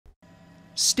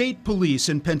State police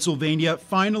in Pennsylvania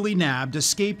finally nabbed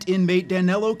escaped inmate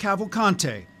Danelo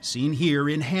Cavalcante, seen here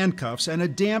in handcuffs and a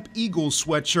damp Eagles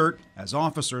sweatshirt as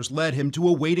officers led him to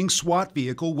a waiting SWAT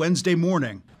vehicle Wednesday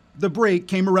morning. The break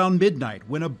came around midnight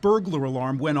when a burglar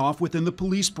alarm went off within the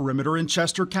police perimeter in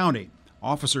Chester County.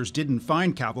 Officers didn't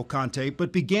find Cavalcante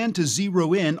but began to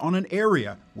zero in on an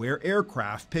area where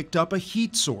aircraft picked up a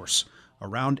heat source.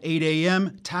 Around 8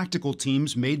 a.m., tactical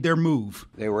teams made their move.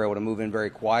 They were able to move in very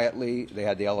quietly. They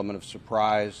had the element of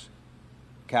surprise.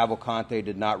 Cavalcante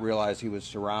did not realize he was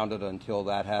surrounded until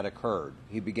that had occurred.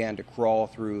 He began to crawl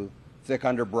through thick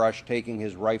underbrush, taking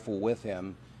his rifle with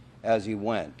him as he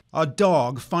went. A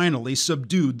dog finally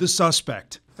subdued the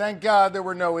suspect. Thank God there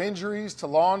were no injuries to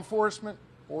law enforcement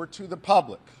or to the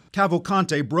public.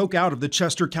 Cavalcante broke out of the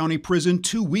Chester County prison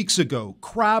 2 weeks ago,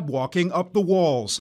 crab walking up the walls.